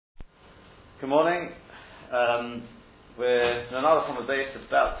Good morning. We're in another from the base,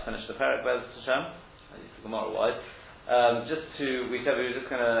 about to finish the Perek Bez Hashem. Gemara wise. We said we were just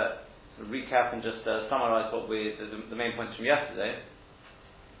going to recap and just summarize what the main points from yesterday.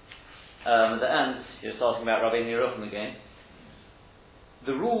 At the end, you're starting about Rabbeinu Yerucham again.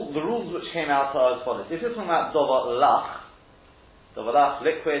 The rules which came out are as follows. If you're talking about Dover Lach,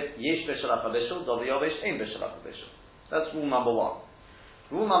 liquid, Yesh B'Shalach HaBishul, Dover Yovesh, Ein B'Shalach HaBishul. That's rule number one.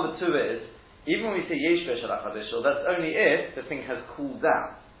 Rule number two is, even when we say Yesh B'Shalach HaBishul, that's only if the thing has cooled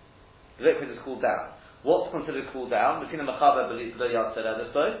down. The liquid has cooled down. What's considered cooled down? Between the Mechaber B'Lo Yad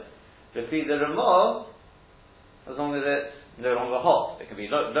Tzedeh, between the Ramah, as long as it's no longer hot. It can be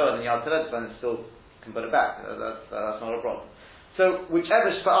lower than Yad Tzedeh, but it still can put it back. That's not a problem. So,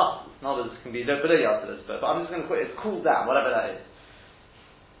 whichever Shpa'ah, in other words, it can be below Yad Tzedeh, but I'm just going to put it cooled down, whatever that is.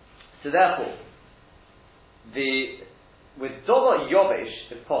 So therefore, with Dover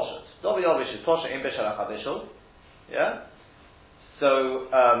Yovesh is Poshet. Dover Yovesh is Poshet in B'Shalach HaBishul. Yeah? So,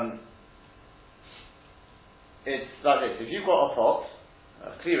 it's like this. If you've got a pot, a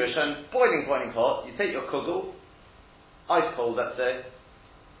Kli Rishon, boiling hot, you take your kugel, ice cold, let's say,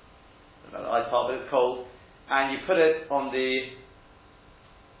 the ice part, but it's cold, and you put it on the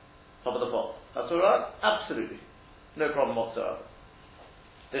top of the pot. That's alright? Absolutely. No problem whatsoever.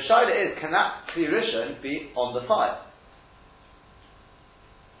 The shaila is, can that Kli Rishon be on the fire?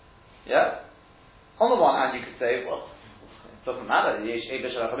 Yeah? On the one hand, you could say, well, it doesn't matter. The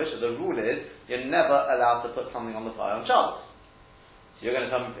rule is, you're never allowed to put something on the fire on Shabbos. So you're going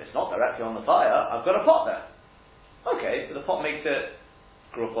to tell me, it's not directly on the fire, I've got a pot there. Okay, but the pot makes it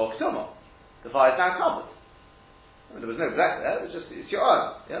Gruf or Ksuma. The fire is now covered. There was no black there, it's your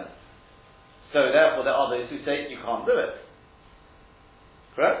own. Yeah? So therefore, there are those who say, you can't do it.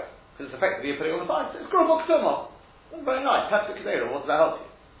 Correct? Because it's effectively you're putting it on the fire. So it's Gruf or Ksuma. Very nice. Pepsi Kedera, what does that help you?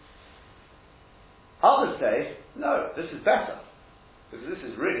 Others say, no, this is better, because this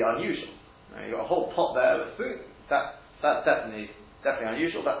is really unusual. You've got a whole pot there with food, that's definitely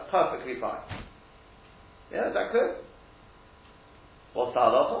unusual, that's perfectly fine. Yeah, is that clear? What's the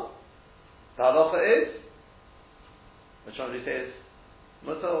halacha? The halacha is, which one do you say is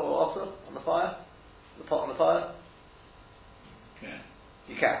mutter or osur on the fire? The pot on the fire? Yeah.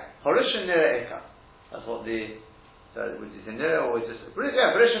 You can. Horishin nira eka. That's what so would you say nira or just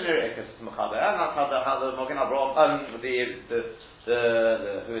horishin nira eka is mechaber, and that's how the Magen Avraham, who is it,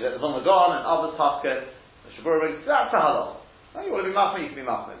 the Vilna and others Paskin, the Shabura, that's a halacha. Well, you want to be machmir, you can be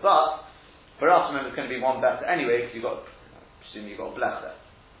machmir, but for us, remember, it's going to be one better anyway, because you've got a blech there.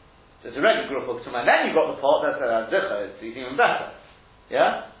 So it's a regular group of and then you've got the pot, that's a zicha, it's even better.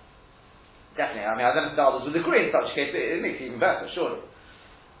 Yeah? Definitely, I don't know if the others would agree in such a case, but it makes it even better, surely.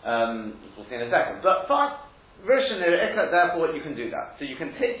 We'll see in a second. But fine, therefore you can do that. So you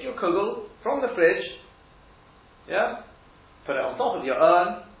can take your kugel from the fridge, yeah, put it on top of your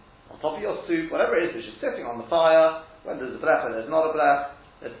urn, on top of your soup, whatever it is which is sitting on the fire, whether there's a blech or there's not a blech,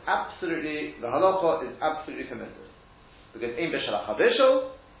 the halacha is absolutely permitted. Because in B'Shalach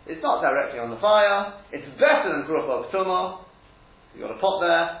HaBishul, it's not directly on the fire, it's better than Gruf or Ksuma, you've got a pot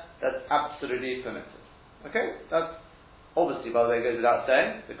there, that's absolutely permitted. Okay? That's obviously, by the way, it goes without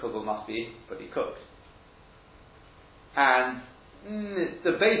saying, the kugel must be fully cooked. And it's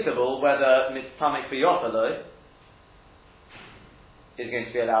debatable whether mitztamik b'yochaloi is going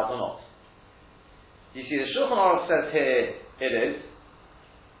to be allowed or not. You see, the Shulchan Aruch says here, it is,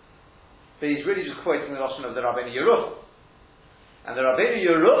 but he's really just quoting the Lashon of the Rabbeinu Yerucham. And the Rabbeinu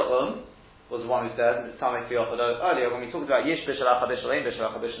Yerucham was the one who said mitztamik b'yochaloi earlier, when we talked about Yesh B'Shalach HaBishul, Ein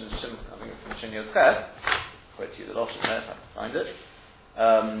B'Shalach HaBishul, I think it's from Shin Yod Ches, quote to you the Lashon there, if I can find it.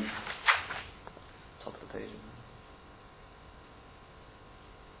 Top of the page.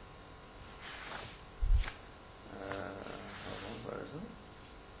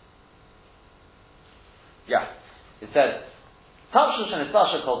 Yeah, it says, Tavshul Shan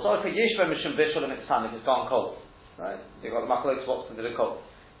Istasha Kol Tzorka Yesh Be Mishum Bishul Mitztamik, it's gone cold. Right? You've got the Machlokes what's considered cold.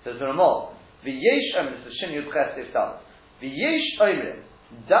 It says the Ramah, V'yesh Omer, this is Shin Yud Ches Tiftal, V'yesh Omer,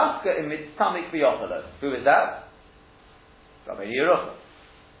 Dafka in Mitztamik B'yochalo. Who is that? Rabbeinu Yerucham.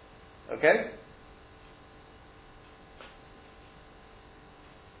 Okay?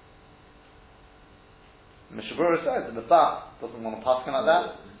 Mishabura says that the Bach doesn't want to pass like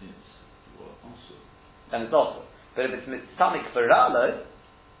that. And it's also. But if it's mitztamik varalo,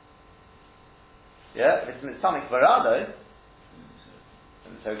 yeah, if it's mitztamik varalo,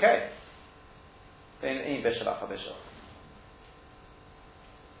 then it's okay. In B'Shalach HaBishul.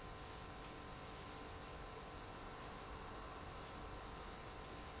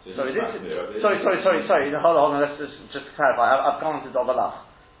 Sorry. Hold on. Let's just clarify. I've gone to Dover Lach.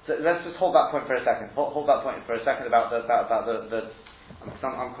 So let's just hold that point for a second. Hold that point for a second about the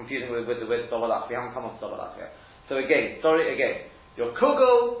I'm confusing with Dovalach. We haven't come on to Dovalach yet. So again, your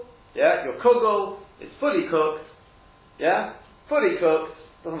kugel, it's fully cooked, fully cooked.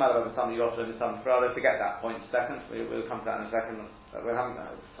 Doesn't matter whether something you got from something for other. Forget that point. Second, we'll come to that in a second. We're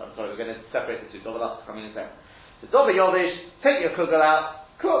going to separate the two. Dovalach is coming in a second. So Dova Yovish, take your kugel out,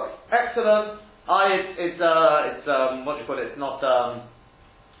 cook, excellent. It's what do you call it? It's not.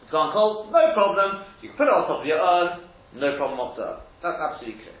 It's gone cold, no problem. You can put it on top of your urn, no problem whatsoever. That's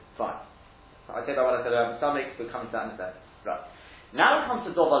absolutely clear. Fine. So I take that what I said about the stomach, we'll come to that in a second. Right. Now it comes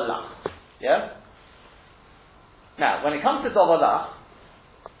to Dovalach. Yeah? Now, when it comes to Dovalach,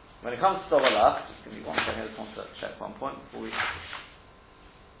 just give me one second, I just want to check one point before we...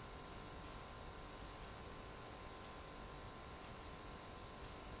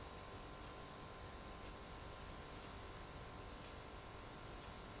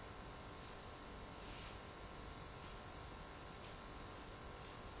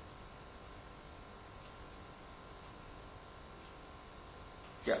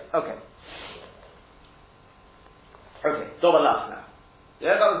 Yeah, okay. Okay, Dovalach now.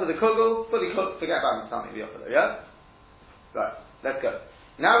 Yeah, that was with the kugel, fully cooked, forget about something the offer there, yeah? Right, let's go.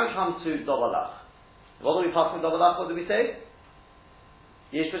 Now we come to Dovalach. What do we pass on Dovalach? What did we say?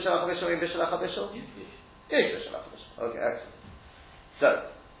 Yesh b'shalach habishol, yesh b'shalach habishol? Yesh b'shalach habishol. Okay, excellent. So,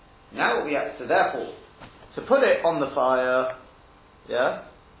 now what we have, so therefore, to put it on the fire, yeah,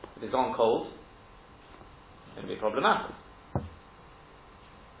 if it's gone cold, it's going to be problematic.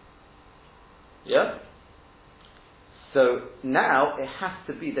 Yeah? So now it has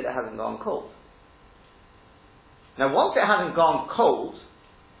to be that it hasn't gone cold. Now once it hasn't gone cold,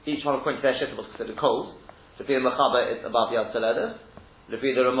 each one according to their shita was considered cold. Lefi the Mechaba it's above the Yad Seledes.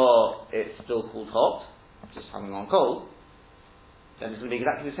 Lefi the Ramah it's still called hot, just hasn't gone cold. Then it's going to be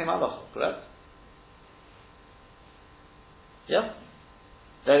exactly the same halacha, correct? Yeah?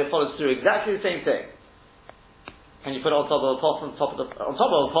 Then it follows through exactly the same thing. Can you put it on top of a pot? On top of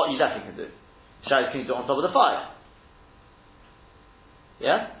a pot you definitely can do. Shai, can you do it on top of the fire?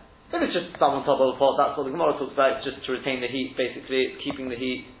 Yeah? If it's just stuff on top of a pot, that's what the Gemara talks about. It's just to retain the heat, basically. It's keeping the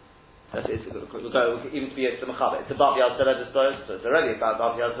heat. That's it. It'll go, even to be a Mechaba. It's above Yad Seledes, so it's already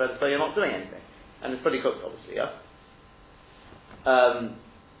above Yad Seledes, so you're not doing anything. And it's fully cooked, obviously, yeah?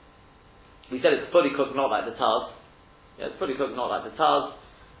 We said it's fully cooked, not like the Taz. Yeah, it's fully cooked, not like the Taz.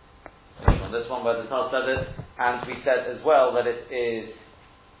 On this one where the Taz said it. And we said as well that it is...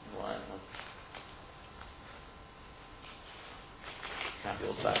 Can't be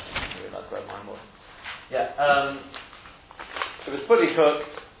all back. I realise where mine was. Yeah, it was fully cooked.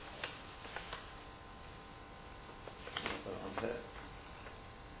 Put it on here.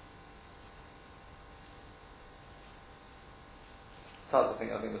 Taz, I think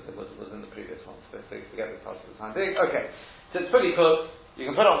was in the previous one. So forget the Taz for the time being. Okay, so it's fully cooked. You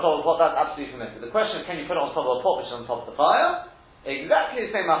can put it on top of a pot. That's absolutely permitted. The question is, can you put it on top of a pot which is on top of the fire? Exactly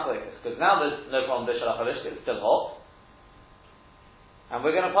the same machlokes, because now there's no problem with b'shalach halish, it's still hot. And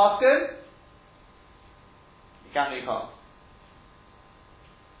we're going to pass it. You can or you can't?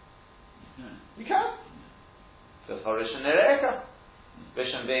 You can. Because Horish and Nere'eka.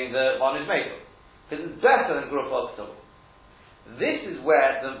 Rishon being the one who's made it. Because it's better than Gruf Oksel. This is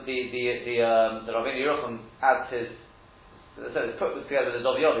where the Rabbeinu Yerucham adds his, so it's put together the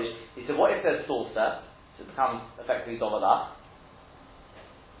Dov Yovish. He said, what if there's saucer? So it becomes effectively Dovalach.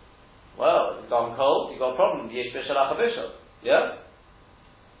 Well, if it's gone cold, you've got a problem. Yesh b'shalach habishol. Yeah?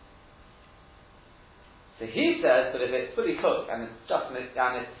 So he says that if it's fully cooked and it's just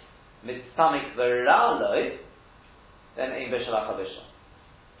mitzamik v'raloi, then ein b'shalach habishol.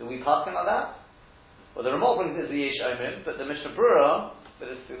 Do we pass him like that? Well, the Ramah brings it as the Yesh Omrim, but the Mishnah Berurah,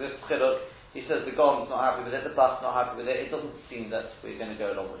 with this chiluk, he says the Gom's not happy with it, the Bas not happy with it. It doesn't seem that we're going to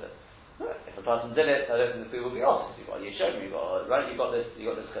go along with it. If a person did it, I don't think the food will be off. You've got Yesh Omrim, you've got this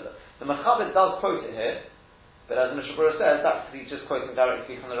chiluk. The Mechaber does quote it here, but as the Mishnah Berurah says, that's because he's just quoting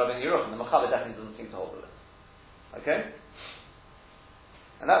directly from the Rabbeinu Yerucham. The Mechaber definitely doesn't seem to hold with it. Okay?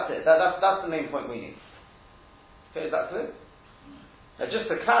 And that's it. That's the main point we need. Okay, is that clear? Now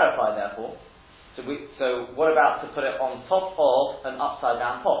just to clarify therefore, so what about to put it on top of an upside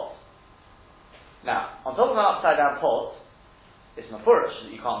down pot? Now, on top of an upside down pot, it's mafurish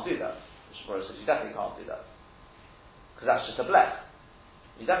that you can't do that. Mafurish says you definitely can't do that. Because that's just a blech.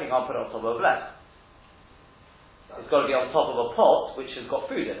 You definitely can't put it on top of a blech. It's got to be on top of a pot which has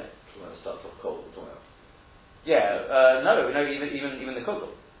got food in it. When it starts off cold, we're talking about. Yeah, no, even the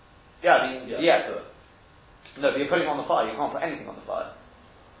kugel. Yeah, I mean, yeah. No, but you're putting it on the fire. You can't put anything on the fire.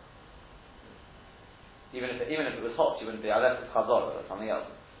 Even if it was hot, you wouldn't be, unless it's chazor or something else.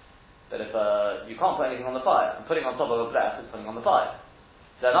 But if you can't put anything on the fire, and putting on top of a blech is putting on the fire.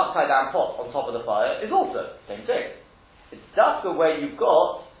 So an upside down pot on top of the fire is also the same thing. It's just the way you've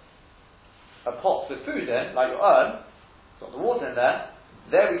got a pot with food in, like your urn, it's got the water in there.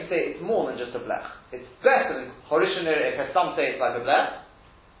 There we can say it's more than just a blech. It's better than horishanir, because some say it's like a blech.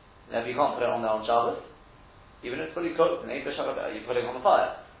 Now if you can't put it on there on Shabbos, even if it's fully cooked, and you're putting it on the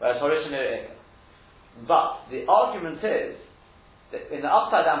fire. Whereas horishanir, but the argument is that in the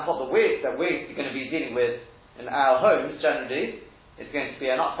upside down pot, the weight that we're going to be dealing with in our homes generally is going to be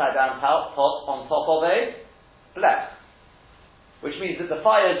an upside down pot on top of a blech, which means that the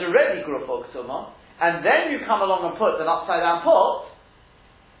fire is already grufo ksuma, and then you come along and put an upside down pot.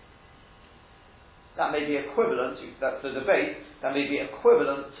 That may be equivalent to, that's the debate, that may be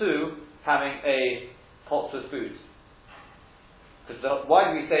equivalent to having a pot with food. Because why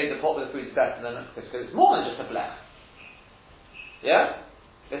do we say the pot with food is better than it? Because it's more than just a blech. Yeah?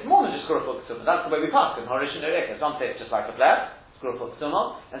 It's more than just grufo ksuma. That's the way we pass it in Horish and Erika. Some say it's just like a blech, it's grufo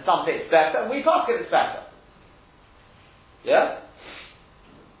ksuma, and some say it's better, and we pass it it's better. Yeah?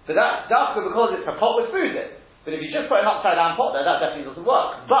 But that's because it's a pot with food in. But if you just put an upside down pot there, that definitely doesn't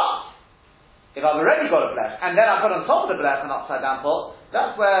work. But if I've already got a blech, and then I put on top of the blech an upside down pot,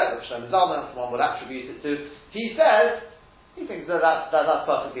 that's where Shlomo Zalman, that's the one will attribute it to. He thinks that's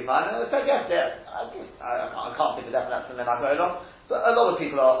perfectly fine. And I said, yes, I can't say for definite that's something I go along, but a lot of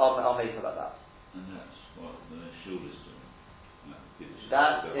people are making about that. And that's what the shul is doing.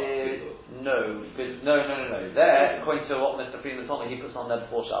 That is, no. There, according to what Mr. Freeman told me, he puts on there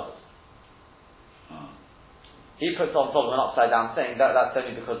before Shabbos. He puts on top of an upside down thing. That's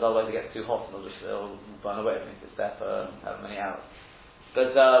only because otherwise it gets too hot and it'll burn away. I think it's there for however many hours.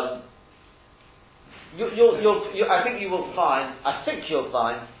 But I think you'll find,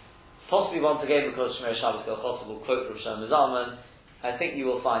 possibly once again because Shemir Shabbos got a possible quote from Shlomo Zalman, I think you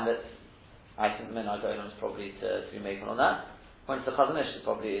will find that the Minhag Olam is probably to be made on that. Once the Chazon Ish is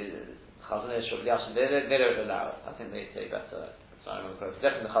probably Rabbi Yashin, they don't allow it. I think they say better. Sorry, I'm quote.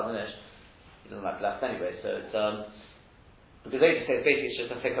 Definitely the Chazon Ish. He doesn't like blessed anyway, so it's because they just say basically it's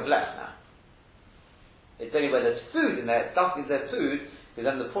just a thicker bless now. It's only where there's food in there, stuff is their food, because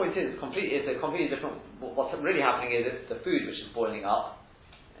then the point is it's a completely different. What's really happening is it's the food which is boiling up,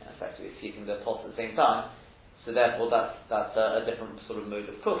 effectively it's heating the pot at the same time. So therefore that's a different sort of mode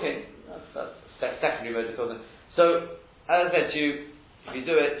of cooking. That's secondary mode of cooking. So as I said to you, if you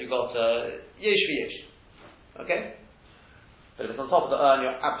do it, you've got yesh v'yesh. Okay? But if it's on top of the urn,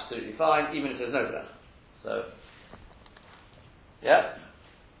 you're absolutely fine, even if there's no blech. So, yeah.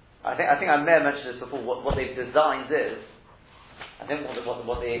 I think I may have mentioned this before. What they've designed is, I think what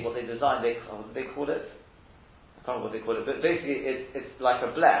they designed, what did they call it? I can't remember what they call it. But basically, it's like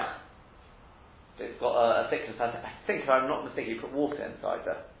a blech. It's got a thickness. I think, if I'm not mistaken, you put water inside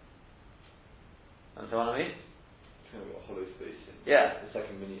there. Understand what I mean? Kind of a hollow space. Yeah. It's like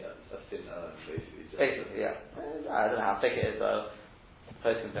a thin urn, basically. Basically, yeah. I don't know how thick it is, though.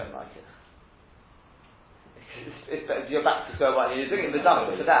 Persons don't like it. You're back to square one. You're doing it with dump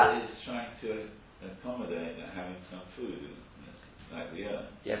for that. It's trying to accommodate having some food, like the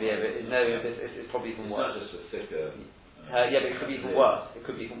urn. Yeah, but no, it's probably even worse. It's not just a thicker. But it could be even worse. It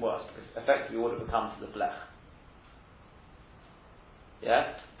could be even worse because effectively all it becomes is a blech.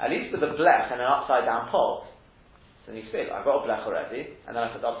 Yeah, at least with a blech and an upside down pot. So you say, I've got a blech already, and then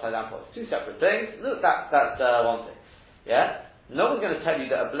I put the upside down pot. It's two separate things. Look, that's one thing. Yeah? No one's going to tell you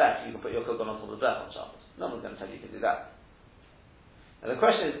that a blech, you can put your cook on top of the blech on Shabbos. No one's going to tell you to do that. And the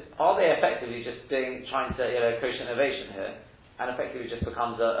question is, are they effectively just trying to, create innovation here, and effectively just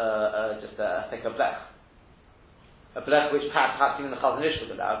becomes just a thicker blech? A blech which perhaps even the Chazon Ish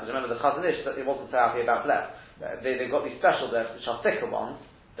would allow, because remember the Chazon Ish, it wasn't so happy about blech. They've got these special blechs which are thicker ones,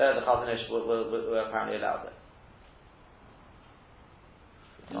 there the Chazon Ish were apparently allowed it.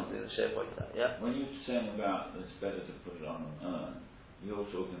 Something the share pointed out, yeah? When you're saying about it's better to put it on an urn, you're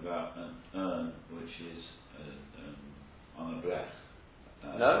talking about an urn which is on a blech.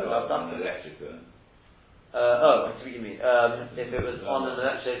 No, I've done an electric urn. I see what you mean. If it was on an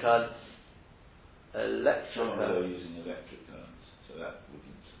electric urn, Some are using electric urns, so that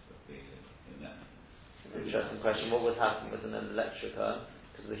wouldn't be in that. Interesting question. What would happen with an electric urn?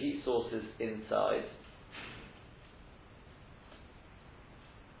 Because the heat source is inside.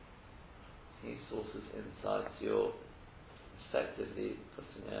 Heat sources inside, so you're effectively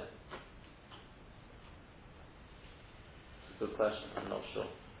putting it. It's a good question. I'm not sure.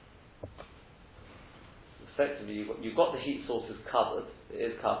 Effectively, you've got the heat sources covered.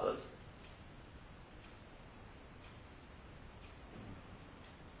 It is covered.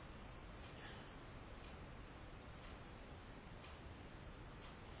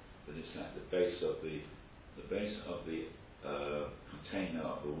 that it's at the base of the container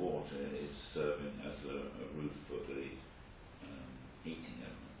of the water is serving as a roof for the heating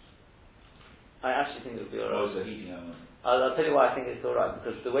element. I actually think it would be alright. Oh, it's a heating element. I'll tell you why I think it's alright,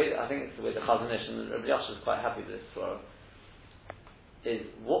 because I think it's the way the Chazon Ish, and Rabbi Yasha is quite happy with this Torah, is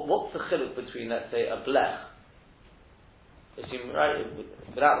what's the chiluk between, let's say, a blech, assume, right,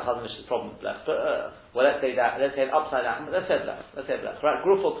 without the Chazon Ish's problem with blech, but, well, let's say an upside down, let's say blech, right,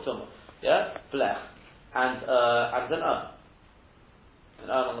 gruf or ketuma, yeah, blech, and an urn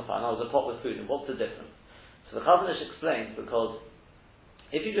on the fire, now there's a pot with food, and what's the difference? So the Chazon Ish explains, because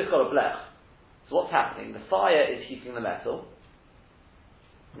if you just got a blech, so what's happening? The fire is heating the metal,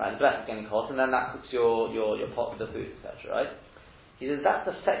 right? The blech is getting hot, and then that cooks your pot with the food, etc. Right? He says that's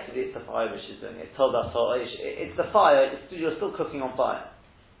effectively it's the fire which is doing it. It's the fire. You're still cooking on fire.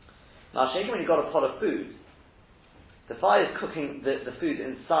 Now, shaking when you've got a pot of food, the fire is cooking the food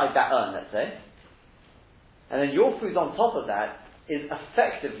inside that urn, let's say, and then your food on top of that is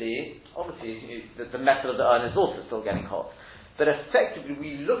effectively, obviously, the metal of the urn is also still getting hot. But effectively,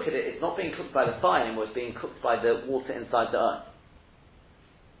 we look at it, it's not being cooked by the fire anymore, it's being cooked by the water inside the urn.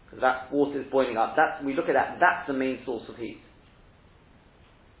 Because that water is boiling up. We look at that, that's the main source of heat.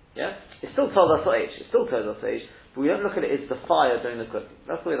 Yeah? It's still told us but we don't look at it as the fire doing the cooking.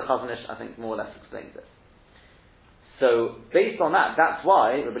 That's the way the Chazon Ish, I think, more or less explains it. So, based on that, that's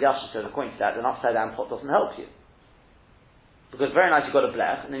why Rabbi Yasha says, according to that, an upside down pot doesn't help you. Because very nice, you've got a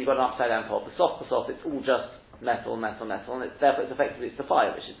blech, and then you've got an upside down pot. The soft, it's all just metal, and therefore it's effectively the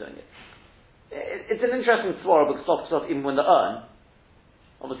fire which is doing it. It's an interesting svara because soft, even when the urn,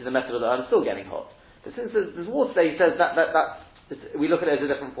 obviously the metal of the urn is still getting hot. But since there's water there, he says we look at it as a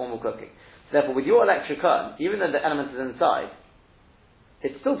different form of cooking. So therefore, with your electric urn, even though the element is inside,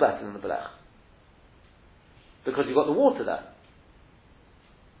 it's still better than the blech because you've got the water there.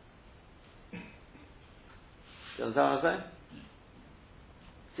 Do you understand what I'm saying?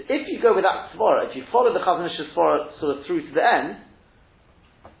 So if you go with that svara, if you follow the Chazon Ish's svara sort of through to the end,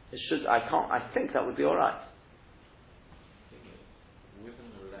 I think that would be alright. With an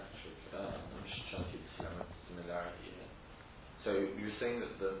electric urn, I'm just trying to keep the similarity here. So you were saying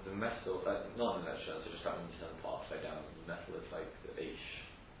that the metal, not an electric urn, so just like when you turn the pot upside down, the metal is like the H.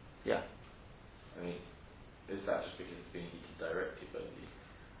 Yeah. I mean, is that just because it's being heated directly by the...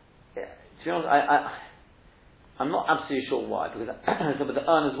 Yeah. To be honest, I'm not absolutely sure why, because so with the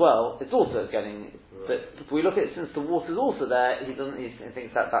urn as well, it's also getting. Right. But if we look at it, since the water's also there, he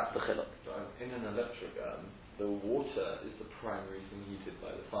thinks that's the chiluk. In an electric urn, the water is the primary thing heated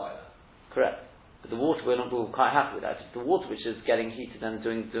by the fire. Correct. But the water, we're quite happy with that. It's the water which is getting heated and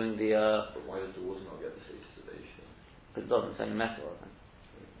doing the. But why does the water not get the same sedation? Because it doesn't. It's only metal, I think.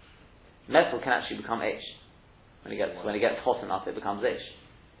 Metal can actually become H. When it gets hot enough, it becomes H.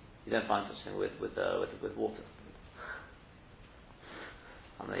 You don't find such a thing with water.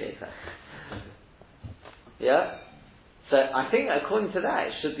 Yeah. So I think according to that,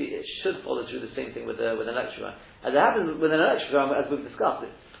 it should follow through the same thing with an electric urn. As it happens with an electric urn, as we've discussed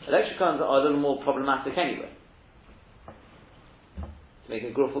it, electric urns are a little more problematic anyway. To make a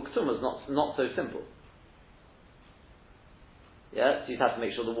gruf or ketuma is not so simple. Yeah. So you'd have to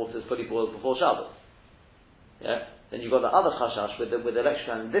make sure the water is fully boiled before Shabbos. Yeah. Then you've got the other chashash with electric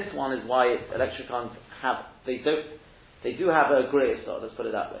urn. This one is why electric urns they do have a grey start, let's put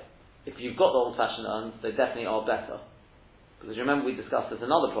it that way. If you've got the old-fashioned urns, they definitely are better. Because you remember we discussed there's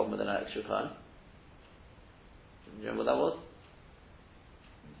another problem with an electric urn. Do you remember what that was?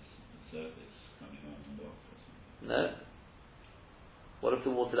 The surface coming on and off or something. No. What if the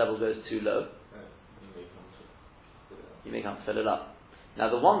water level goes too low? You may come to fill it up.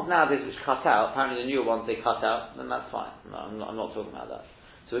 Now the ones nowadays which cut out, apparently the newer ones they cut out, then that's fine. No, I'm not talking about that.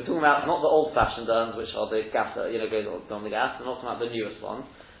 So we're talking about not the old-fashioned urns, which are the gas, goes on the gas. We're not talking about the newest ones.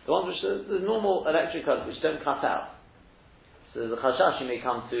 The ones which are the normal electric urns, which don't cut out. So the chashash you may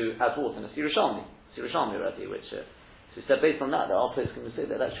come to as water, and a Sirushalmi already, which so we said based on that, there are places can say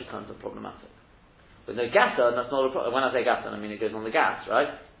that electric urns are problematic. With no gas urn, that's not a problem. When I say gas urn, I mean it goes on the gas,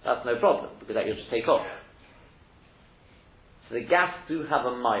 right? That's no problem, because that you'll just take off. So the gas do have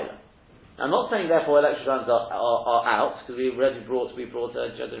a mila. I'm not saying therefore electric urns are out, because we brought if you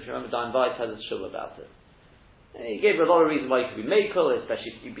remember, Diane Weiss had a shul about it. And he gave a lot of reasons why it could be makel,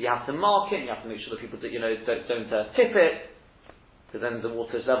 especially if you have to mark it, and you have to make sure that people don't tip it, because then the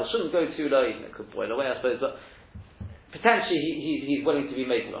water level shouldn't go too low, even it could boil away, I suppose, but potentially he's willing to be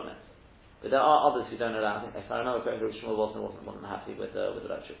makel on it. But there are others who don't allow. I think if I remember correctly, Shmuel wasn't happy with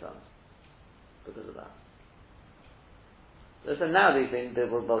electric urns because of that. So nowadays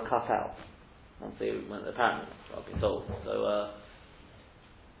they'll cut out. Apparently, I've been told. So,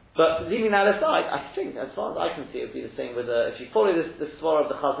 But leaving that aside, I think, as far as I can see, it would be the same with if you follow this svara of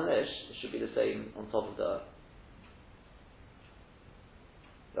the Chazon Ish, it should be the same on top of the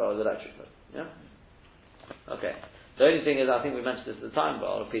electric one. Yeah? Okay. The only thing is, I think we mentioned this at the time, but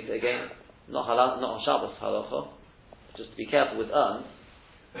I'll repeat it again. Not on Shabbos halacha. Just to be careful with urns.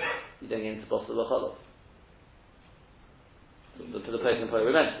 You don't get into bosel l'cholov. To the person point,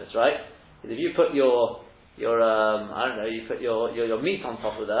 we mentioned this, right? Because if you put your you put your meat on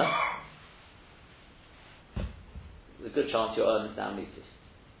top of there, there's a good chance your urn is down meaty.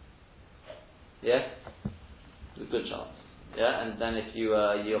 Yeah? There's a good chance. Yeah? And then if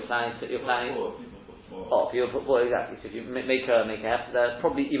you're planning if you put four, exactly. So if you make a hefty there, it's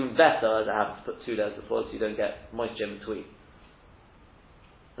probably even better as it happens to put two layers before, so you don't get moisture in between.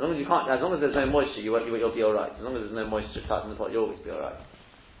 As long as there's no moisture, you'll be alright. As long as there's no moisture cut in the pot, you'll always be alright.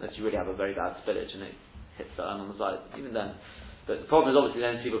 Unless you really have a very bad spillage and it hits the urn on the side. Even then. But the problem is obviously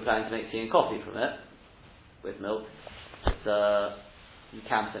then people planning to make tea and coffee from it, with milk. You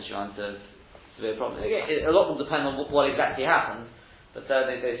can potentially run into severe problems. Again, a lot will depend on what exactly happens. But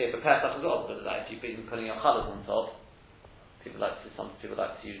they say for Pesach as well, because if you've been putting your challah on top, some people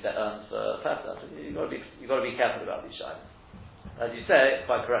like to use their urns for Pesach. You've got to be careful about these shaylas. As you say,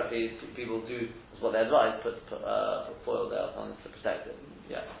 quite correctly, people do, that's what they advise, put foil there on to protect it.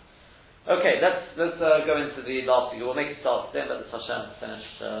 Yeah. Okay, let's go into the last figure. We'll make a start today and let the Hashem finish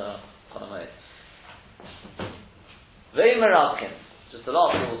Cholamoid. Ve'imarakin. Just the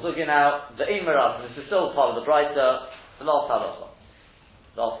last thing we're looking at. Ve'imarakin. This is still part of the brighter, the last halacha.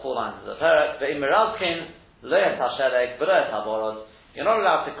 Last 4 lines of the parak. Ve'imarakin. Le'et hasherek. Ve'et haborod. You're not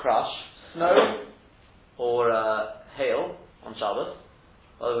allowed to crush snow or hail on Shabbos.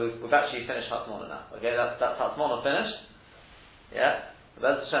 Well, we've actually finished Hatzmona now. Okay, that's Hatzmona finished. Yeah.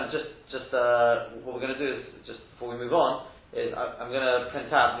 But just what we're going to do is, just before we move on, is I'm going to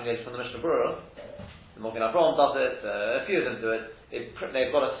print out from the Mishnah Berurah. The Morgan Avraham does it. A few of them do it. They've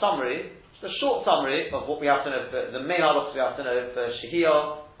got a summary, just a short summary of what we have to know. For the main halachos we have to know for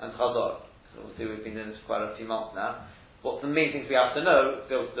Shehiyah and Chazor. Obviously, we've been doing this for quite a few months now. What's the main things we have to know to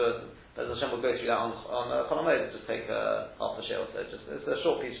be able to do it? But Hashem will go through that on Cholamoid. Just take half a share or so. It's a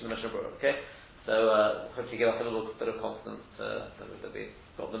short piece from the Mishnah Berurah. Okay, so hopefully give us a little bit of confidence that we've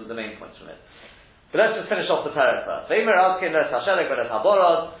got the main points from it. But let's just finish off the parak first. We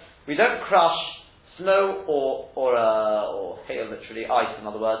don't crush snow or hail, literally ice, in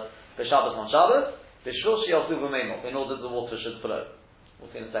other words, the Shabbos on Shabbos. In order that the water should flow. We'll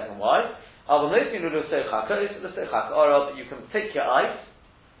see in a second why. You can take your ice.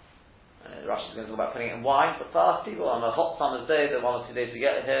 Rashi is going to talk about putting it in wine, but fast people on a hot summer's day, the 1 or 2 days to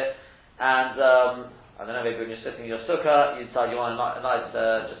get here, and I don't know, maybe when you're sitting in your sukkah, you decide you want a nice,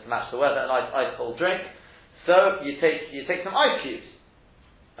 just to match the weather, a nice ice cold drink. So you take some ice cubes.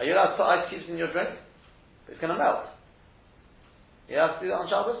 Are you allowed to put ice cubes in your drink? It's going to melt. You allowed to do that on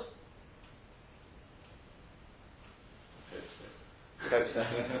Shabbos? Hope so.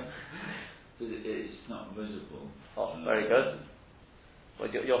 It's not visible. Oh, very good. Well,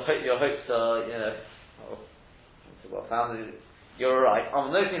 your hopes are, well founded. You're right.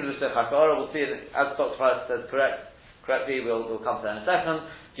 On no thing we'll see it as Dr. Price says correctly. We'll come to that in a second.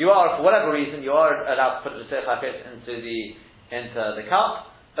 You are, for whatever reason, you are allowed to put the into the cup,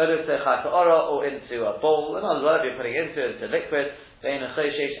 or into a bowl, and whatever you're putting into liquid,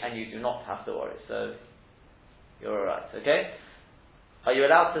 and you do not have to worry. So you're alright. Okay. Are you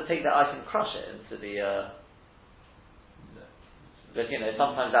allowed to take that ice and crush it into the? Because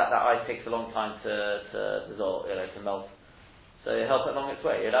sometimes that ice takes a long time to dissolve, to melt. So you help it along its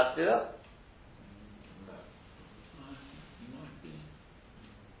way. You're allowed to do that? No. You might be.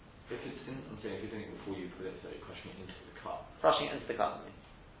 If it's I'm saying if you're doing it before you put it, so you're crushing it into the cup. Crushing it into the cup, I mean.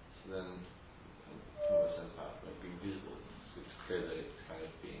 So then, from the sense about being visible, so it's clear that it's kind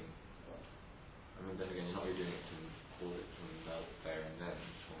of being. Then again, you're not really doing it to cause it to melt there and then.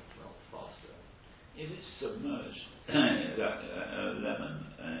 You just want it to melt faster. If it's submerged, a lemon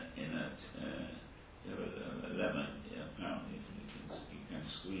in it, a lemon, apparently you can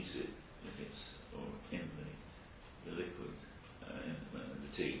squeeze it if it's in the liquid in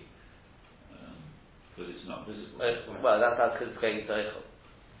the tea, because it's not visible. Well, that's because it's going into eichel.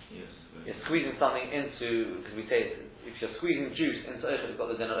 Yes. You're squeezing something into, because we say if you're squeezing juice into eichel, it's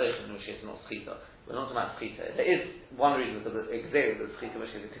got the dinner eichel, in which case it's not schita. We're not talking about schita. There is one reason because the exterior of the schita,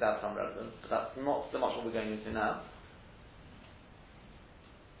 which is it could have some relevance, but that's not so much what we're going into now.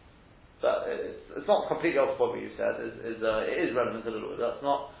 But it's not completely off what you said. It is relevant a little bit. That's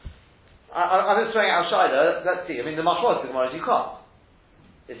not. I'm just throwing out Shaila. Let's see. I mean, the mashmah of the Gemara is you can't.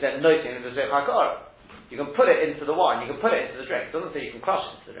 It said noting in the Zeh Hakar. You can put it into the wine, you can put it into the drink. It doesn't say you can crush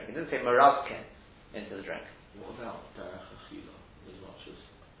it into the drink. It didn't say merazkin into the drink. What about derech achila, as much as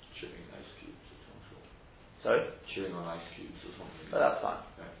chewing ice cubes or something? Sorry? Chewing on ice cubes or something. But that's fine.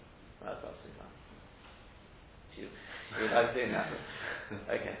 Yeah. That's absolutely fine. You like doing that?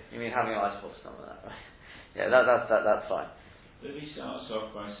 Okay. You mean having an ice box or something like that, right? Yeah, that's fine. Let me start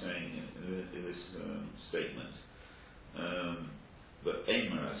off by saying in this statement, but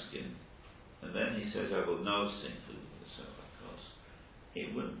Amaraskin, and then he says, I will know sin food with the sofa, because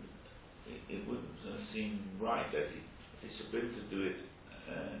it wouldn't seem right that it's forbidden to do it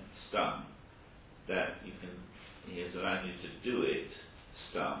stum, that he has allowed you to do it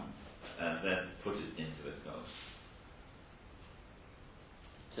stum, and then put it into the coast.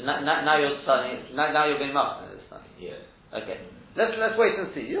 So now you're starting. Now you're being mashma this time. Yes. Okay. Let's wait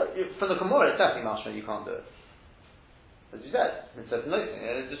and see. From the Gemara, it's definitely mashma. You can't do it. As you said, it says no.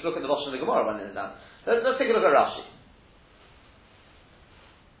 Just look at the Lashon of the Gemara when it's down. Let's take a look at Rashi.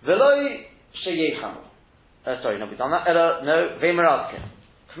 Veloi sheyechamu. Sorry, no, we've done that. No, ve'meraskin.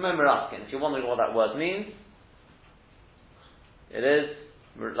 K'mo. If you're wondering what that word means, it is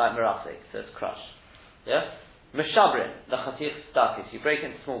like merasik, so it's crushed. Yeah. Meshabrin, lachatich dakis. You break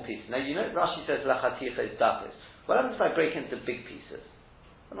into small pieces. Now you know Rashi says lachatich is dakis. What happens if I break into big pieces?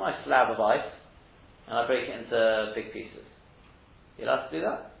 A nice slab of ice, and I break it into big pieces. You allowed to do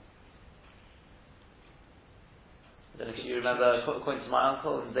that? I don't know if you remember, according to my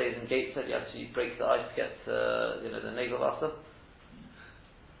uncle, in days and Gates said you have to break the ice to get the Nagelwasser.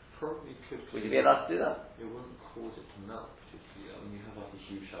 Probably could. Would you be allowed to do that? It wouldn't cause it to melt particularly. I mean, you have like a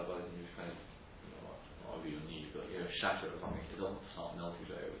huge Shabbat and you kind of, not over your knee, but shatter it or something. It doesn't start melting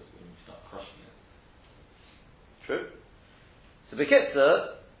very when you start crushing it. True. So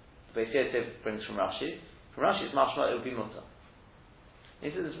Bekitzer, the Beis Yosef brings from Rashi. From Rashi, it's mashma, it would be mutter.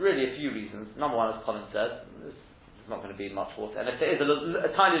 He says there's really a few reasons. Number one, as Colin said, there's not going to be much water, and if there is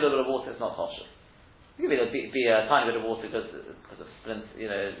a tiny little bit of water, it's not kosher. It could be a tiny bit of water because of splints,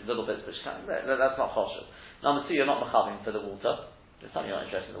 little bits which that's not kosher. Number two, you're not machavim for the water. There's something you're not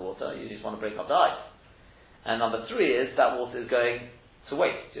interested in the water. You just want to break up the ice. And number three is that water is going to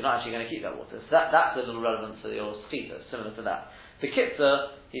waste. You're not actually going to keep that water. So that's a little relevant to your schita, similar to that. For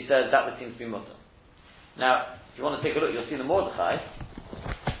Kitzer, he says that would seem to be mutter. Now, if you want to take a look, you'll see the Mordechai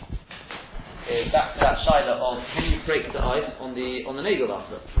is back to that shaila of can you break the ice on the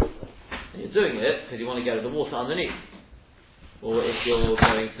Nagelwasser? And you're doing it because you want to get the water underneath. Or if you're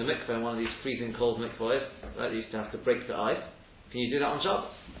going to mikveh, one of these freezing cold mikvahs, right, you used to have to break the ice. Can you do that on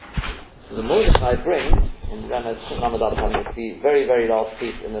Shabbos? So the Mordechai brings, and Ramesh Namadad having the very, very last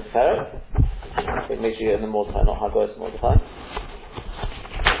piece in this parak. So make sure you're in the Mordechai, not Hagos Mordechai.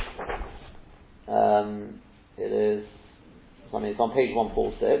 It is, it's on page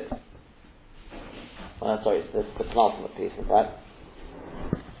 146. Sorry, it's the penultimate piece, in fact.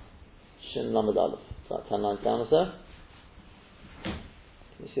 Shin Lamed Aleph. It's about 10 lines down or so. Can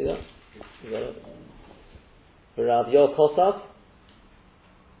you see that? You got it? Rav Yor Kosav.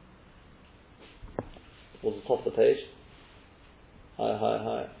 Towards the top of the page.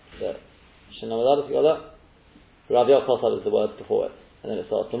 Hi. There. Shin Lamed Aleph, you got that? Rav Yor Kosav is the word before it. And then it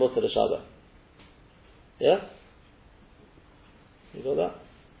starts Lamut to the Shabbat. Yeah? You got that?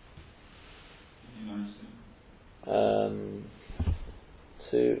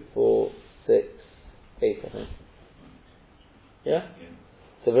 2, 4, 6, 8, I think. Yeah?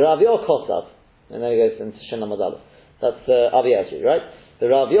 So the Rav Yor Kosav, and then it goes into Shin Lamed Aleph. That's the Aviyaji, right? The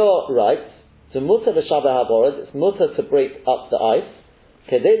Rav Yor writes, to mutter the Shabbat HaBorad, it's mutter to break up the ice,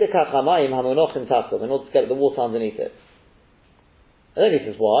 kedei lekach hamayim hamonochim tachtov, in order to get the water underneath it. And then he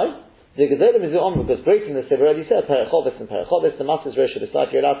says, why? Because breaking the sieve already said perechovis and perechovis, the master's ratio is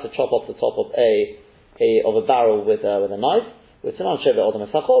like you're allowed to chop off the top of a barrel with a knife. With Tanan Sheva Odom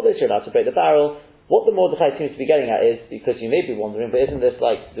Esachovis, you're allowed to break the barrel. What the Mordechai seems to be getting at is, because you may be wondering, but isn't this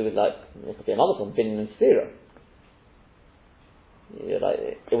like to do with it could be another one, binyan and stira?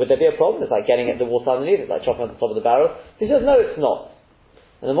 Would there be a problem? It's like getting at the water underneath, it's like chopping at the top of the barrel. He says, no, it's not.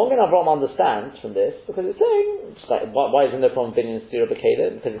 And the Magen Avraham understands from this, because it's saying, why isn't there a problem binyan and stira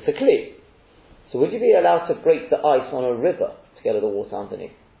b'keda? Because it's a kli. So would you be allowed to break the ice on a river to get at the water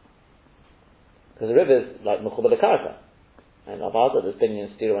underneath? Because the river is like mechubar the karka. And Avada, there's binyan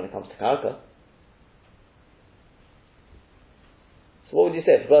and stira when it comes to karka. So what would you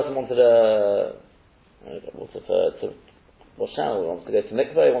say if a person wanted to wash down, wants to go to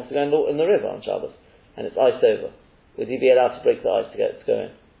mikveh, he wants to go in the river on Shabbos, and it's iced over? Would he be allowed to break the ice to get it to go in?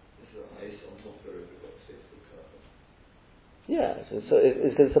 Is there ice on top of the river got to the carpet? Yeah,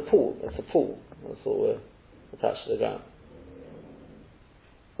 it's a pool. It's a pool. That's what we're attached to the ground.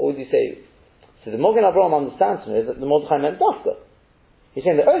 What would you say? So the Mogen Avraham understands from it that the Mordechai meant Dafka. He's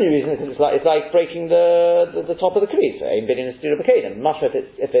saying the only reason is because it's like breaking the top of the kli. So ein binyan stira b'kedem. Much if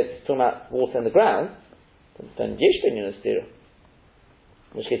it's talking about water in the ground, then yesh binyan stira.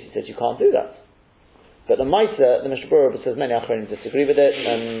 In which case he says you can't do that. But the Maisa, the Mishnah Berurah says many Achronim disagree with it,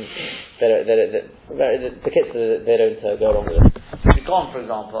 and the kids they don't go along with it. The Gon, for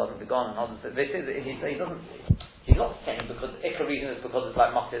example, the Gon and others, they say that he doesn't. He's not saying because the Ikka reason is because it's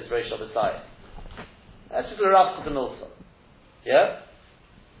like Matis Reish Abasai. That's just a Rav to the Milsa. Yeah?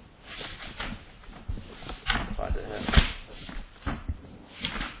 Find it here.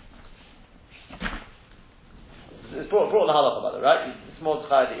 It's brought the halacha about it, right? It's more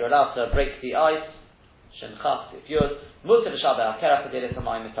that you're allowed to break the ice, shenchas, if you're mutter l'shabeh hakerach adelis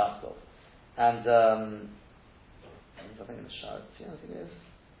hamayim mitaskel. And I think in the Shad, see how it is?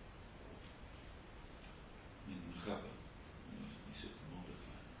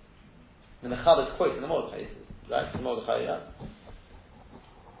 The Mechab is quoted in the Mordechai, right? The Mordechai, yeah.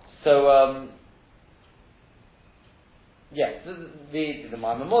 So, yeah, the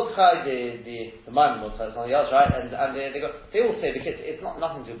Maimon Mordechai, the Maimon Mordechai is something else, right? And they all say because it's not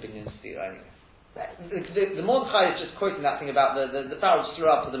nothing to do with binyan stira anyway. The Mordechai is just quoting that thing about the barrel just threw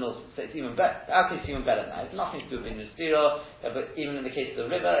out to the mill, so it's even better. Actually, it's even better now. It's nothing to do with binyan stira, but even in the case of the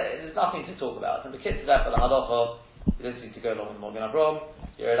river, there's nothing to talk about. And the kids there for the halacha, you don't need to go along with Mogen Avraham.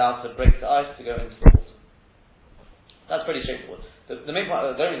 You're allowed to break the ice to go into the water. That's pretty straightforward. The main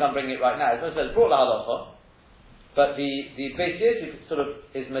point, the only reason I'm bringing it right now is as I said, brought the halacha, but the Beis Yosef sort of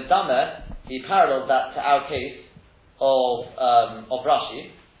is medameh. He parallels that to our case of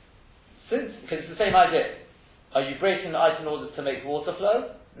Rashi, because it's the same idea. Are you breaking the ice in order to make water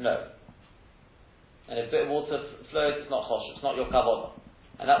flow? No. And if a bit of water flows, it's not chosh, it's not your kavod.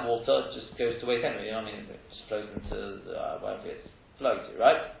 And that water just goes to waste anyway, you know what I mean? It just flows into wherever it's flowing to,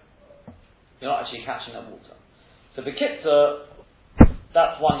 right? You're not actually catching that water. So the Kitzur,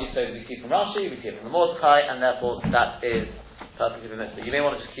 that's one you say we see from Rashi, we see it from the Mordechai, and therefore that is perfectly permissible. You may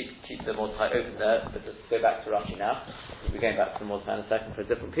want to just keep the Mordechai open there, but just go back to Rashi now. We'll be going back to the Mordechai in a second for a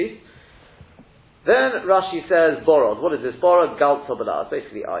different piece. Then Rashi says, borod. What is this? Borod, galt, sobalah. It's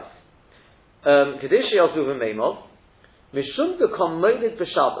basically ice. Kedeshi Yasuv Meimov. Mishum become molded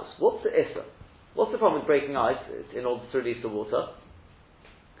b'Shabbos. What's the issa? What's the problem with breaking ice in order to release the water?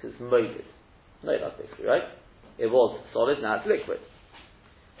 Because it's molded. No, that's basically, right? It was solid, now it's liquid.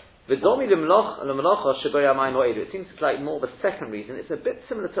 V'domi l'melacha shebay hamayim ha'edu. It seems it's like more of a second reason. It's a bit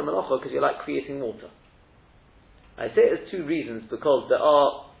similar to melacha because you're like creating water. I say it as two reasons because there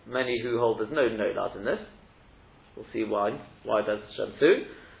are many who hold there's no nolad in this. We'll see why there's Shamsu.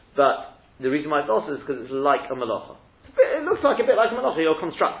 But the reason why it's also is because it's like a melacha. It looks like a bit like a malacha. You're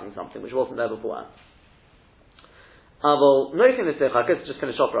constructing something which wasn't there before. Aval noting the seichakos. Just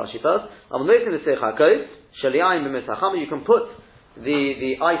finish off Rashi first. Aval noting the seichakos. Shaliayim b'misachama. You can put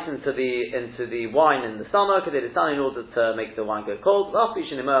the ice into the wine in the summer in order to make the wine go cold.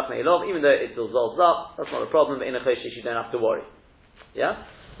 Even though it dissolves up, that's not a problem. But in a choshesh you don't have to worry. Yeah.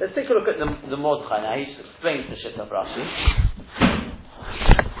 Let's take a look at the Mordechai now. He just explains the shit of Rashi.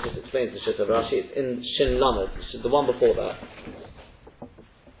 Just explains the shit of Rashi. It's in Shin Lamed, the one before that.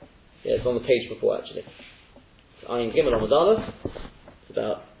 Yeah, it's on the page before actually. It's Ayin Gimel Amud Aleph. It's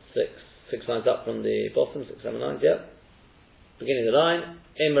about six lines up from the bottom, 6, 7 lines. Yeah. Beginning of the line,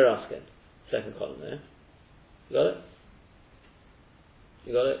 Ein Meraskin. Second column there. You got it?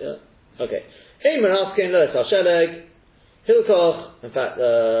 You got it? Yeah. Okay. Ein Meraskin Lo Hasheleg Hilkoch. In fact,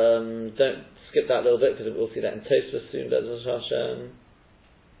 don't skip that little bit because we'll see that in Tosfos soon. Hashem.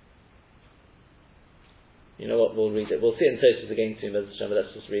 You know what, we'll read it. We'll see it in Tosfos again soon, but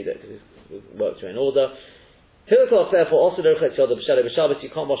let's just read it because we've worked in order. Hilkoch, therefore, also Lochet Yoda B'Shabbos,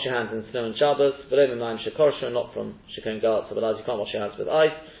 you can't wash your hands in snow and Shabbos, but only Mayim Shekorsha, not from Shekon Gat, so you can't wash your hands with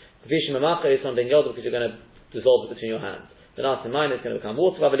ice. Vishim Mamacha is on Ben Yoda because you're going to dissolve it between your hands. The last in mind is going to become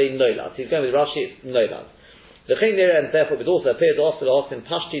water, Vavali Noilad. So he's going with Rashi, it's Noilad. The Chen and therefore it also appears also in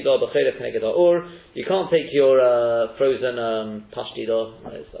Pashti Do B'Chelef Keneged Ha'ur. You can't take your frozen Pashti Do,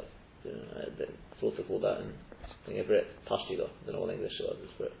 it's like, it's also called that in Hebrew, Pashti Do. I don't know what English word is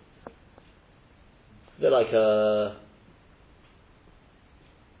for it. They're like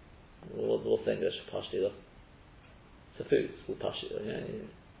what's the English for Pashti Do? It's a food, it's called Pashti Do, yeah.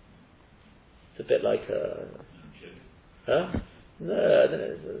 It's a bit like huh? No, I don't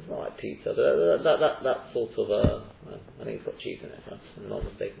know, it's not like pizza, but that sort of I think it's got cheese in it, if I'm not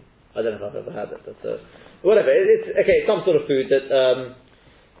mistaken. I don't know if I've ever had it, but whatever. It's okay, it's some sort of food that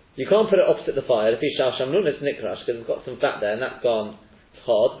you can't put it opposite the fire. If you shall shamnun, it's nikrash because it's got some fat there and that's gone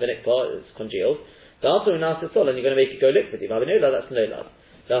hard, vinikpa, it's congealed. The answer is now and you're going to make it go liquid. If I know that's no lad.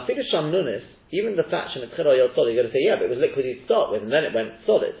 Now, even the fact you're going to say, yeah, but it was liquidy to start with, and then it went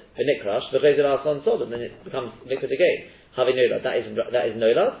solid. The nikrash, the on solid, and then it becomes liquid again. Having no that is no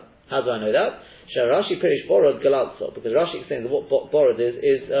love. How do I know that? Rashi pirish borod galatzo, because Rashi explains that what borod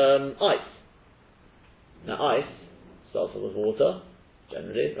is ice. Now ice starts off with water,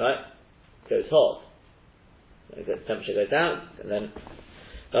 generally, right? Goes hot. The temperature goes down, and then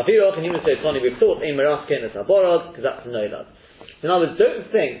we thought in meraskin as borod because that's no love. In other words,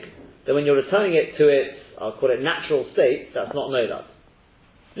 don't think that when you're returning it to its, I'll call it natural state, that's not no love.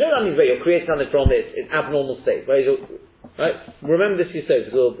 No, that means that you're creating something from its abnormal state. Right? Remember this yourselves,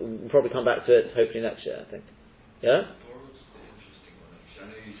 because we'll probably come back to it hopefully next year, I think. Yeah? Borod's the interesting one, actually. I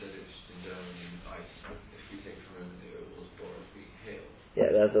know you said it was in German in ice, but if we take from it was borod being hail. Yeah,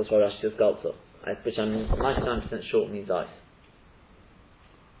 that's why Rashi says galzo, which I'm 99% sure means ice.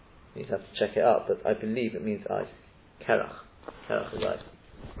 You have to check it out, but I believe it means ice. Kerach. Kerach is ice.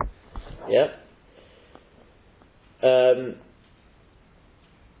 Yeah?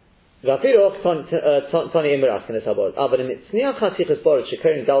 That's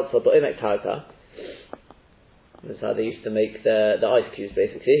how they used to make the ice cubes,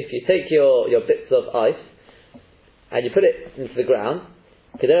 basically. If you take your bits of ice and you put it into the ground,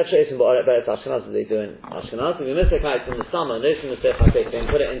 they do in Ashkenaz, if you miss it in the summer, and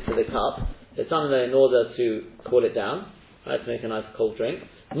put it into the cup, it's done in order to cool it down, right, to make a nice cold drink.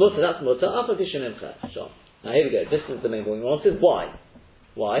 Mutter, that's mutter. Now here we go. This is the main point we want. Is why?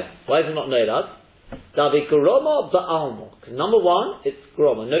 Why? Why is it not noilad? Davi groma ba'almo. Because number one, it's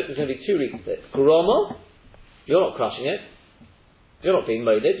groma. Note there's going to be two reasons for it. Groma, you're not crushing it. You're not being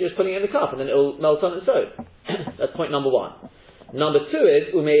molded. You're just putting it in the cup, and then it will melt on its own. That's point number one. Number two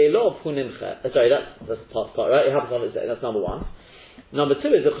is umeilov hunimcha. Sorry, that's the part, right? It happens on its own. That's number one. Number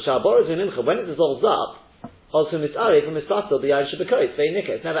two is when it dissolves up. Also, it's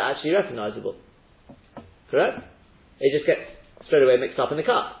never actually recognizable. Correct? It just gets straight away mixed up in the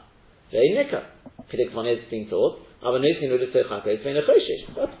cup. Very nika. Kedikman is being taught. That's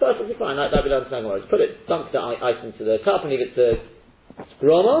perfectly fine. Like that we don't understand what dunk the ice into the cup and leave it to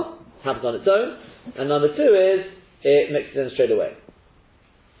groma. Happens on its own. And number two is it mixes in straight away.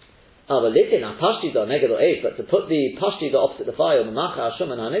 But to put the pashti opposite the fire,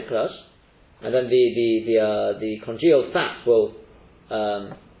 and then the congealed fat will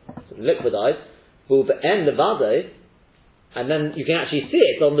liquidize, will end the vade, and then you can actually see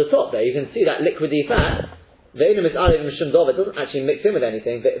it on the top there. You can see that liquidy fat. The it doesn't actually mix in with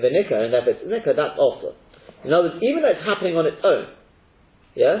anything. The nika, and if it's nika, that's also. In other words, even though it's happening on its own,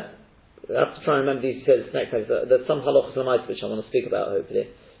 yeah, we have to try and remember these details next time. There's some halachos lamais which I want to speak about, hopefully.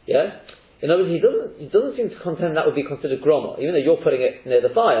 Yeah. In other words, he doesn't seem to contend that would be considered groma, even though you're putting it near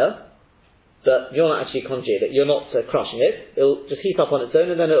the fire. But you're not actually congealing it, you're not crushing it, it'll just heat up on its own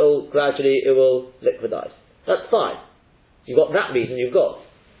and then it will liquidize. That's fine. You've got that reason you've got.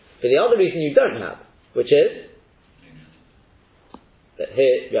 But the other reason you don't have, which is, that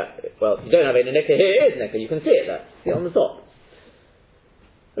here, you don't have any nika, here it is nika, you can see it there, see it on the top.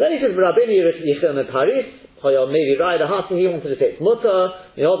 And then he says, Rabbeinu Yichel in Paris, maybe Raya Hasi, he wanted to say it's mutter,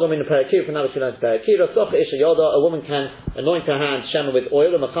 Yoda in the Parakir, from now we learn Parakir, Socha Isha Yoda, a woman can anoint her hand shema with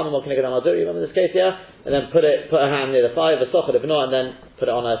oil, and remember this case here, and then put her hand near the fire, the Socha of and then put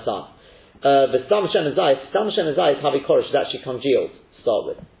it on her son. The Stam Shem and Zayis, Havi Korish, is actually congealed to start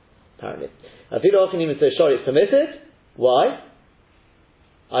with, apparently. If you can even say, sure, it's permitted, why?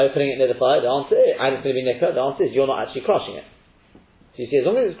 Are you putting it near the fire? The answer is, and it's going to be nikah, the answer is, you're not actually crushing it. So you see, as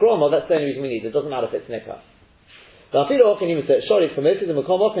long as it's groma, that's the only reason we need it. It doesn't matter if it's nikah. Now, if you can even say, sure, it's permitted, and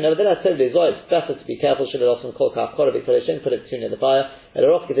nevertheless, it's better to be careful, should it often call kaf korabik, so they shouldn't put it too near the fire, and a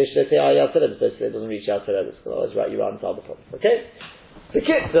rock, they should say, it doesn't reach out to it, otherwise, right, you run into other problems. Okay? The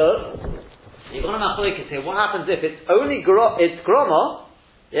kitzur, you've got an machlokes here. What happens if it's only it's groma,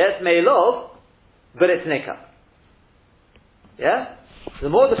 yes, meilov, but it's nikah? Yeah? So the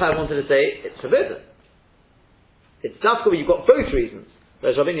Mordechai wanted to say, it's forbidden. It's dafka, you've got both reasons.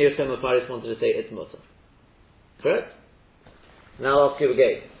 Whereas Rabbeinu Yosef Faris wanted to say, it's mutter. Correct? Now I'll ask you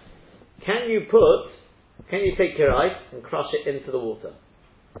again. Can you take your ice and crush it into the water?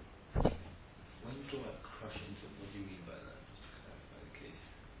 When you talk about crush into it, what do you mean by that? Just to clarify the case.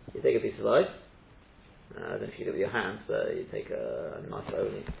 You take a piece of ice, I don't know if you do it with your hands, but you take a knife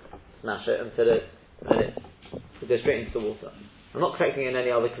only, smash it and let it go straight into the water. I'm not collecting in any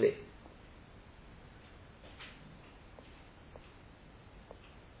other kli.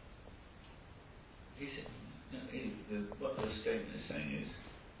 What the statement is saying is,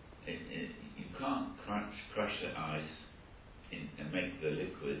 you can't crush the ice and make the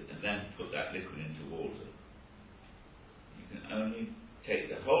liquid and then put that liquid into water. You can only take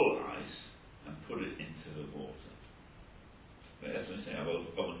the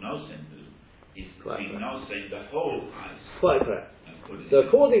Quite correct. Now saying the whole ice. Quite correct. So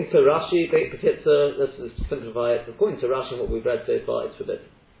according to Rashi, let's simplify it. According to Rashi, what we've read so far, it's forbidden.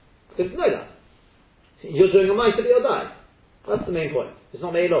 Because no that. You're doing a mice of your die. That's the main point. It's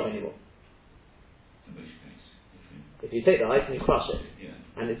not made of anymore. In which case, if you take the ice and you crush it,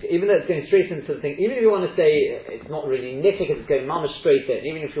 yeah. and even though it's going straight into the thing, even if you want to say it's not really nicked because it's going mama straight in,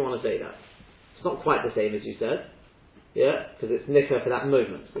 even if you want to say that, it's not quite the same as you said, yeah, because it's nicker for that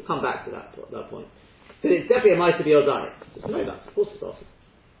movement. We'll come back to that point. But it's definitely a mice of your diet. Just know that. Of course it's awesome.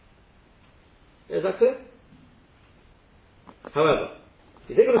 Is that clear? However,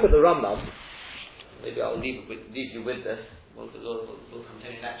 if you take a look at the Rambam, maybe I'll leave you with this. We'll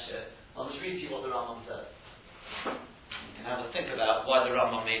continue next year. I'll just read to you what the Rambam says. You can have a think about why the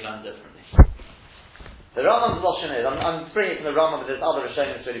Rambam may learn differently. The Rambam's Lashon is, I'm bringing it from the Rambam, but there's other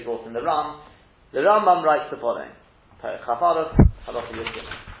Rishonim that's really brought in the Ram. The Rambam writes the following. To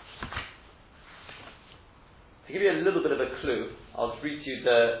give you a little bit of a clue, I'll just read to you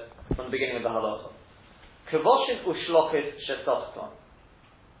from the beginning of the halacha. Kavoshin ushlokis shesochton.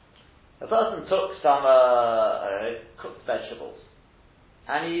 A person took some cooked vegetables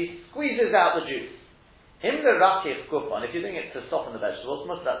and he squeezes out the juice. Him the rakif gufon, if you're doing it to soften the vegetables,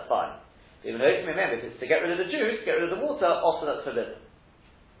 that's fine. Even though remember, if it's to get rid of the juice, get rid of the water, also that's forbidden.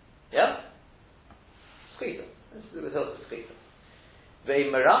 Yeah? Skita. This is with hilchos skita.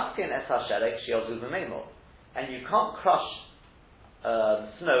 And you can't crush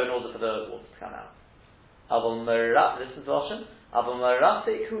snow in order for the water to come out. Listen to Lashon. What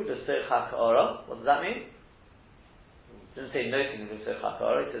does that mean? It doesn't say noting the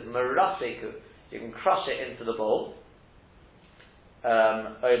sechakara. It says meraseku. You can crush it into the bowl,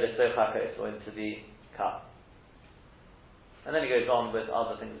 or into the cup. And then he goes on with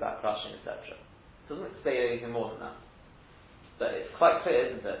other things about crushing, etc. Doesn't explain anything more than that. But it's quite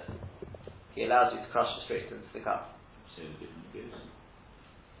clear, isn't it? He allows you to crush it straight into the cup.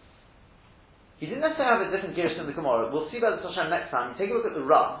 He didn't necessarily have a different gears in the Gemara. We'll see about the Hashem next time. Take a look at the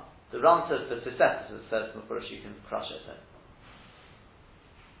Ram. The Ram says the Tosefos says in the Furush you can crush it.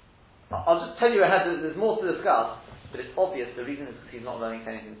 I'll just tell you ahead that there's more to discuss, but it's obvious the reason is because he's not learning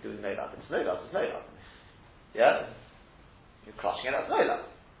anything to do with Nodat. It's Nodat, it's Nodat. Yeah? You're crushing it, that's Nodat.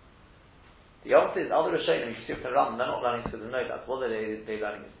 The answer is other Rishonim, you see with the Ram, they're not learning to do with Nodat. What are they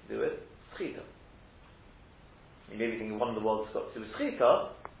learning to do with? Schita. You may be thinking one of the words got to do with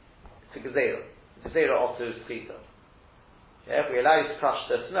Schita, it's a Gezerah. Gezerah also is Schita. Yeah, if we allow you to crush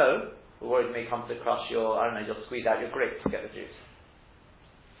the snow, we're worried it may come to crush you'll squeeze out your grape to get the juice.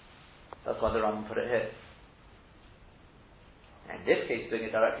 That's why the Rambam put it here. And in this case, doing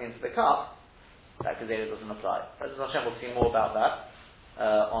it directly into the cup, that Gezerah doesn't apply. As Hashem will see more about that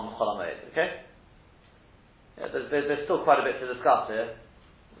on Chol HaMoed, okay? Yeah, there's still quite a bit to discuss here.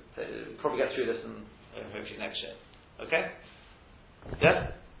 So we'll probably get through this and hopefully next year. Okay?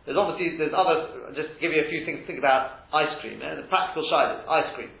 Yeah? There's other, just to give you a few things to think about ice cream. The practical side is ice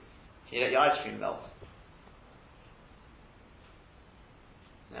cream. Can you let your ice cream melt?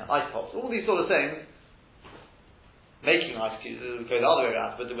 Ice pops, all these sort of things. Making ice cubes, go the other way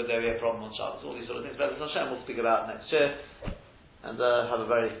around, but would there be a problem on Shabbos? All these sort of things. But Hashem will speak about next year. And have a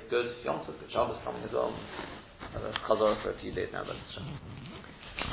very good Yom Tov, good Shabbos coming as well. Have a chazor for a few days now, but